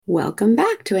Welcome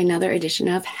back to another edition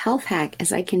of Health Hack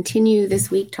as I continue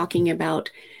this week talking about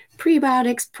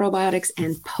prebiotics, probiotics,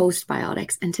 and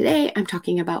postbiotics. And today I'm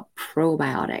talking about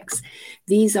probiotics.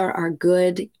 These are our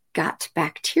good gut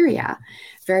bacteria,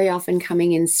 very often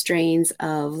coming in strains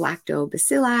of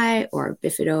lactobacilli or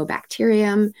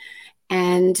bifidobacterium.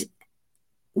 And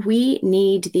we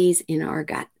need these in our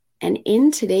gut. And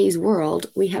in today's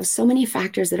world, we have so many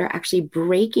factors that are actually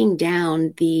breaking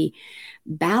down the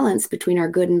balance between our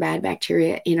good and bad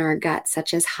bacteria in our gut,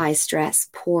 such as high stress,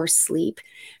 poor sleep,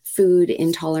 food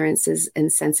intolerances and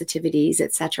sensitivities,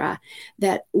 etc.,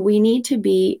 that we need to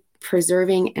be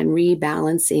preserving and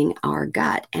rebalancing our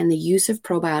gut. And the use of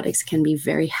probiotics can be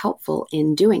very helpful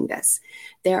in doing this.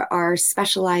 There are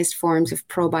specialized forms of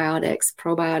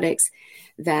probiotics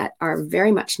that are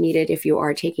very much needed if you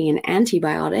are taking an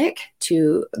antibiotic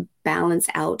to balance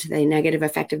out the negative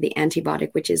effect of the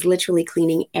antibiotic, which is literally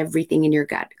cleaning everything in your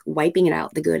gut, wiping it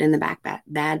out, the good and the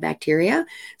bad bacteria.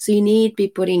 So you need to be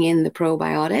putting in the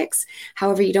probiotics.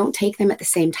 However, you don't take them at the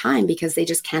same time because they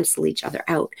just cancel each other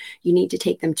out. You need to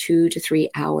take them 2 to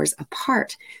 3 hours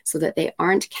apart so that they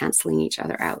aren't canceling each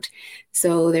other out.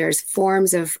 So there's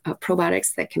forms of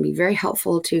probiotics that can be very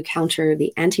helpful to counter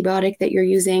the antibiotic that you're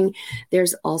using.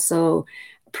 There's also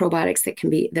probiotics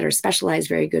that are specialized,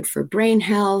 very good for brain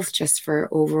health, just for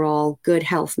overall good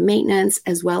health maintenance,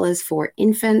 as well as for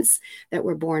infants that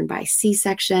were born by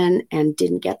C-section and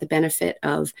didn't get the benefit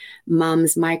of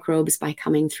mom's microbes by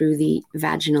coming through the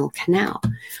vaginal canal.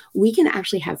 We can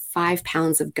actually have 5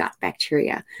 pounds of gut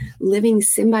bacteria living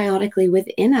symbiotically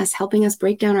within us, helping us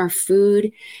break down our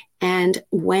food. And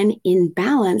when in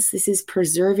balance, this is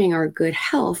preserving our good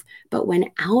health. But when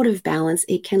out of balance,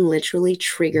 it can literally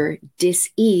trigger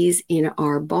dis-ease in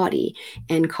our body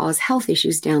and cause health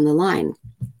issues down the line.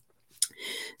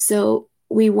 So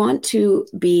we want to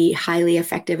be highly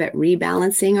effective at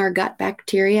rebalancing our gut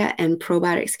bacteria, and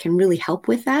probiotics can really help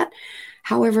with that.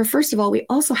 However, first of all, we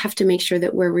also have to make sure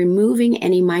that we're removing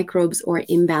any microbes or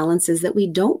imbalances that we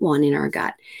don't want in our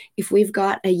gut. If we've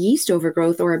got a yeast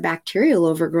overgrowth or a bacterial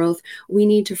overgrowth, we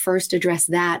need to first address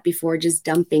that before just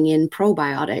dumping in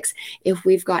probiotics. If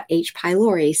we've got H.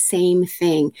 pylori, same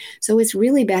thing. So it's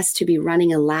really best to be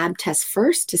running a lab test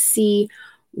first to see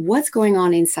what's going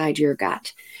on inside your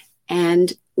gut.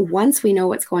 And once we know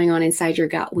what's going on inside your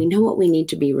gut, we know what we need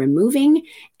to be removing,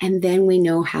 and then we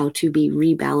know how to be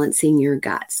rebalancing your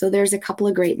gut. So there's a couple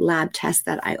of great lab tests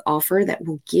that I offer that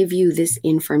will give you this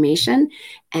information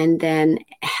and then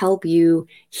help you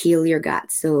heal your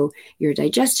gut. So your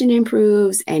digestion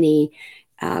improves, any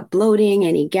bloating,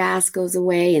 any gas goes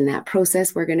away. In that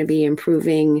process, we're going to be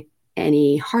improving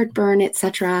any heartburn,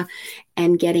 etc.,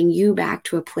 and getting you back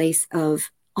to a place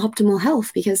of optimal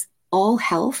health, because all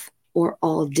health or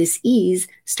all dis-ease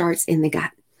starts in the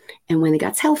gut. And when the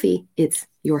gut's healthy, it's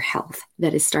your health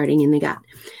that is starting in the gut.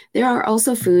 There are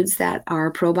also foods that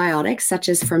are probiotics, such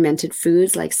as fermented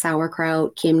foods like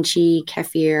sauerkraut, kimchi,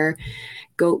 kefir,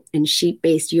 goat and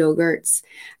sheep-based yogurts.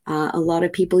 A lot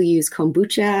of people use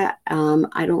kombucha.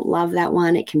 I don't love that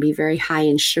one. It can be very high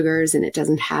in sugars and it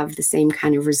doesn't have the same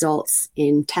kind of results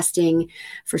in testing.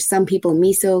 For some people,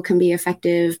 miso can be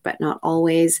effective, but not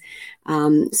always.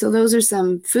 So those are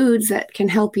some foods that can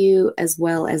help you, as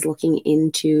well as looking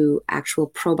into actual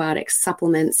probiotic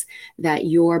supplements that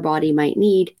your body might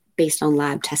need based on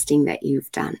lab testing that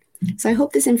you've done. So I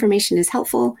hope this information is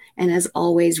helpful. And as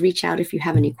always, reach out if you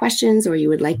have any questions or you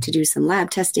would like to do some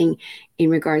lab testing in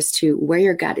regards to where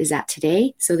your gut is at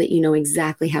today so that you know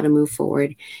exactly how to move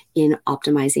forward in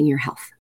optimizing your health.